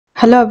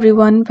Hello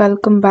everyone,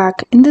 welcome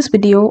back. In this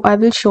video, I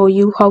will show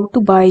you how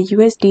to buy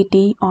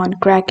USDT on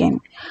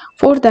Kraken.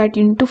 For that,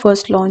 you need to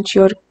first launch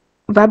your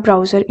web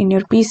browser in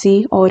your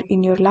PC or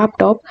in your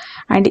laptop,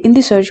 and in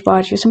the search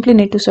bar, you simply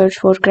need to search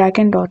for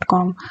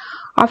kraken.com.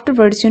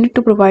 Afterwards, you need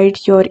to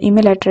provide your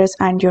email address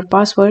and your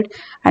password,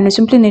 and you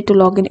simply need to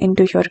log in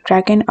into your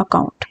Kraken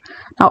account.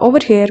 Now over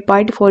here,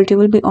 by default, you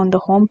will be on the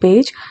home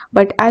page,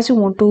 but as you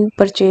want to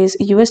purchase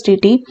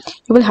USDT,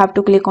 you will have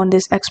to click on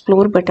this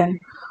explore button.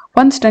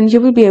 Once done, you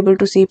will be able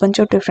to see a bunch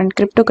of different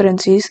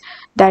cryptocurrencies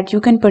that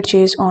you can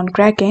purchase on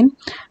Kraken.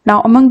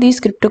 Now, among these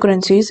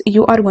cryptocurrencies,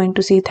 you are going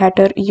to see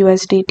Tether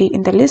USDT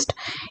in the list.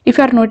 If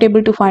you are not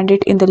able to find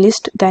it in the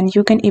list, then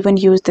you can even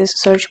use this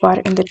search bar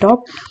in the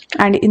top.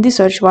 And in the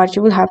search bar,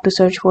 you will have to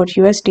search for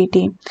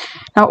USDT.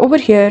 Now, over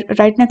here,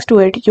 right next to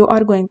it, you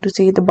are going to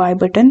see the buy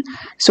button.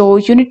 So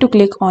you need to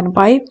click on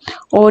buy,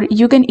 or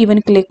you can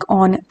even click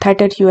on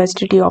Tether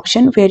USDT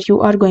option where you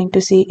are going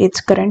to see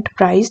its current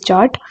price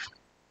chart.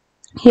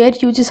 Here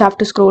you just have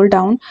to scroll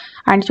down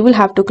and you will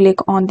have to click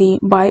on the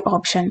buy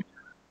option.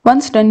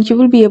 Once done, you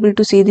will be able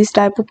to see this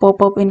type of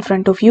pop-up in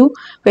front of you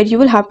where you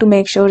will have to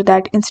make sure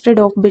that instead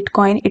of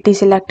Bitcoin, it is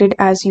selected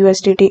as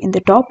USDT in the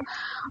top.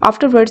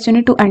 Afterwards, you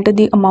need to enter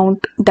the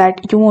amount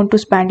that you want to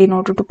spend in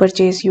order to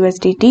purchase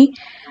USDT.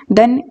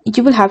 Then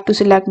you will have to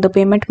select the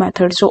payment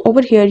method. So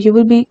over here, you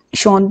will be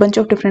shown a bunch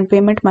of different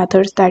payment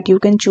methods that you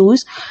can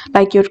choose,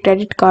 like your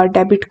credit card,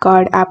 debit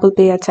card, Apple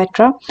Pay,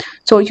 etc.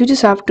 So you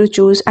just have to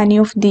choose any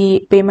of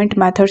the payment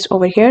methods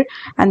over here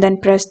and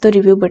then press the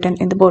review button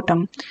in the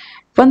bottom.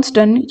 Once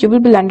done, you will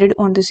be landed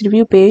on this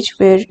review page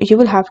where you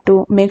will have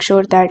to make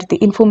sure that the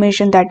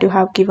information that you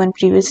have given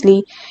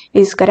previously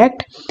is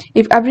correct.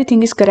 If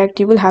everything is correct,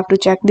 you will have to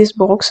check this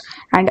box,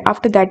 and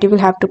after that you will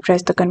have to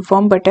press the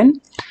confirm button.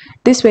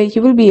 This way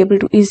you will be able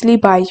to easily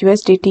buy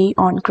USDT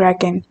on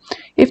Kraken.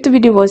 If the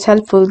video was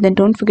helpful, then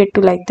don't forget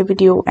to like the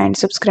video and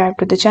subscribe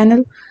to the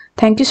channel.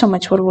 Thank you so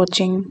much for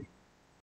watching.